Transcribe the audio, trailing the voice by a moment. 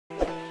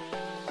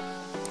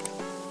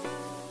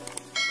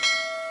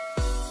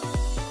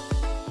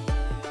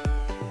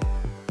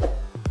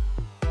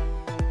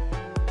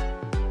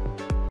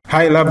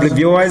Hi lovely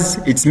viewers,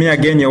 it's me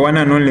again, your one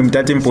and only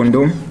Mutati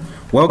Mpundu.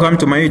 Welcome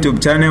to my YouTube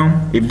channel.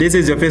 If this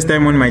is your first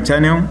time on my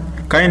channel,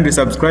 kindly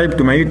subscribe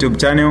to my YouTube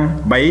channel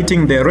by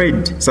hitting the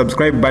red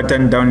subscribe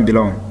button down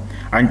below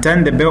and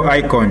turn the bell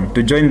icon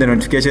to join the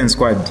notification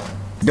squad.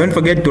 Don't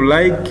forget to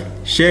like,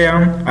 share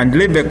and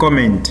leave a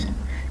comment.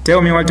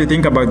 Tell me what you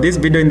think about this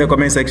video in the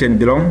comment section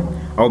below.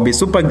 I'll be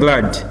super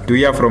glad to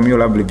hear from you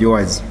lovely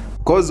viewers.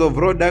 Cause of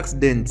road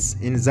accidents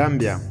in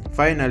Zambia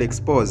finally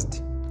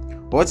exposed.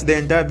 Watch the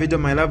entire video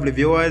my lovely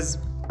viewers,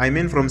 I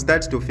mean from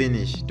start to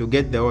finish, to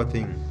get the whole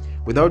thing.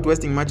 Without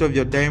wasting much of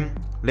your time,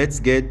 let's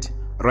get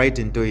right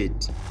into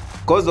it.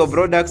 Cause of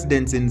road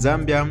accidents in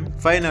Zambia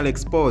finally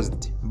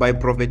exposed by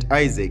Prophet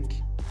Isaac.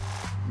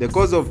 The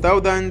cause of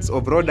thousands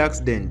of road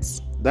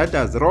accidents that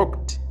has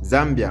rocked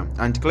Zambia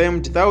and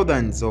claimed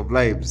thousands of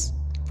lives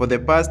for the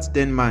past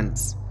 10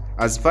 months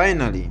has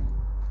finally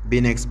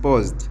been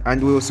exposed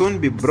and will soon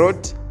be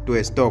brought to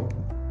a stop.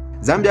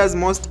 Zambia's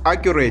most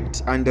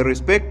accurate and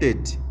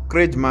respected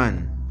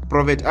clergyman,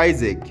 Prophet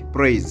Isaac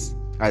Praise,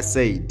 has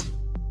said.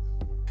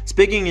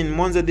 Speaking in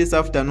Monza this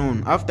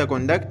afternoon after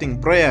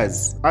conducting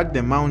prayers at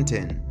the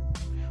mountain,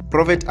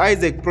 Prophet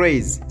Isaac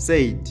Praise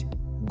said,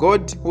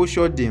 God who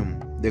showed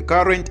him the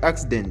current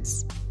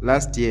accidents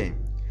last year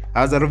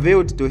has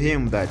revealed to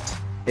him that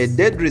a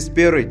deadly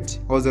spirit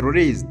was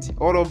released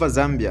all over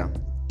Zambia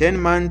 10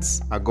 months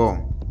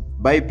ago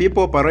by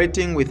people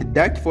operating with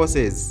dark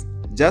forces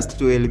just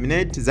to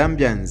eliminate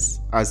Zambians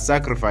as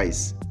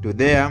sacrifice to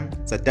their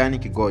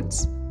satanic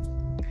gods.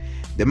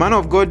 The man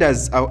of God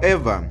has,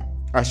 however,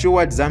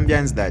 assured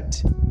Zambians that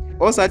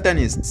all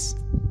Satanists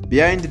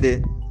behind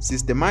the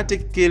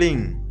systematic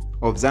killing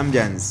of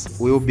Zambians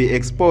will be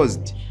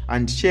exposed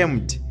and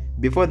shamed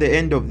before the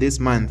end of this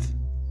month.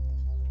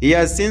 He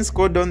has since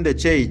called on the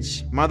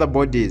church mother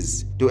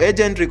bodies to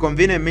urgently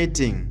convene a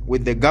meeting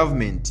with the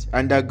government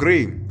and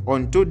agree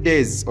on 2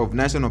 days of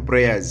national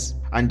prayers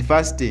and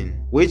fasting,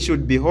 which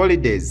should be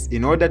holidays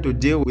in order to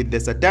deal with the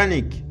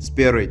satanic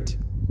spirit.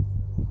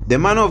 The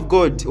man of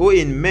God, who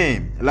in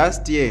May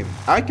last year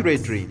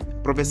accurately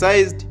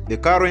prophesied the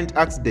current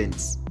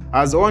accidents,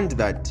 has warned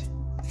that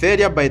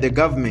failure by the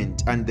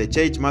government and the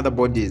church mother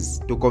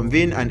bodies to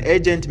convene an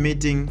urgent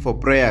meeting for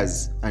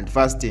prayers and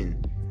fasting,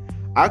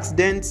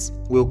 accidents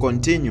will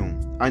continue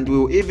and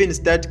will even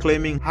start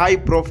claiming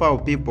high-profile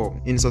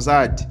people in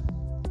society.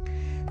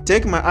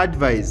 Take my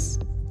advice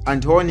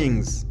and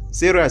warnings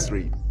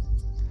seriously.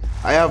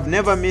 I have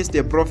never missed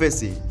a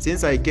prophecy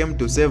since I came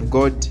to serve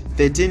God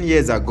 13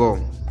 years ago.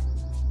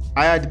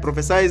 I had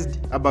prophesied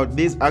about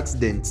these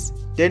accidents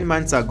 10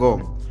 months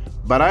ago,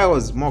 but I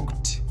was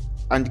mocked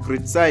and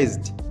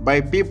criticized by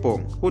people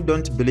who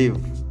don't believe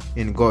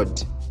in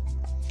God.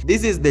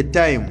 This is the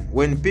time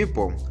when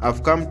people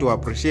have come to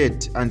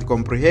appreciate and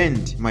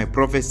comprehend my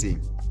prophecy,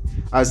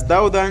 as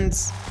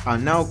thousands are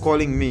now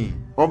calling me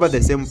over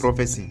the same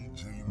prophecy.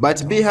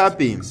 But be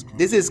happy,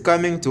 this is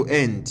coming to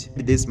end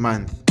this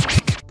month,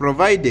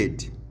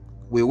 provided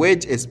we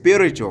wage a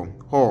spiritual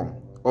war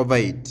over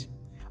it.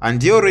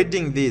 And you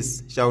reading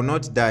this shall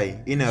not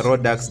die in a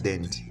road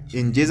accident,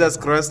 in Jesus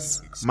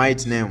Christ's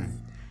mighty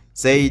name,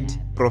 said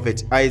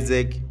Prophet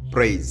Isaac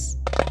Praise.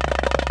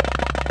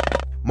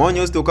 More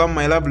news to come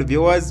my lovely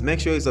viewers.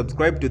 Make sure you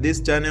subscribe to this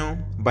channel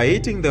by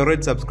hitting the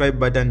red subscribe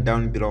button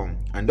down below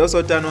and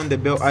also turn on the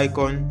bell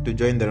icon to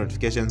join the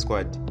notification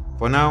squad.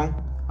 For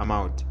now, I'm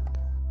out.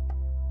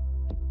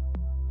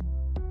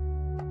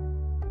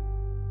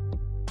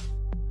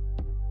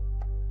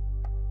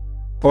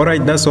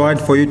 Alright, that's all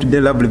for you today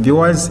lovely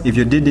viewers. If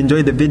you did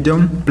enjoy the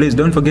video, please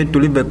don't forget to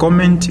leave a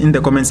comment in the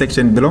comment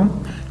section below.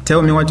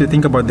 Tell me what you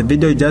think about the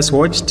video you just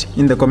watched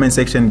in the comment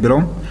section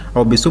below.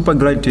 I'll be super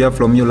glad to hear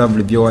from you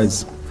lovely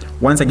viewers.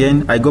 Once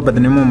again, I go by the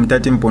name of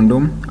Mutati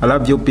Mpundu. I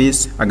love you,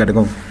 peace, I gotta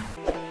go.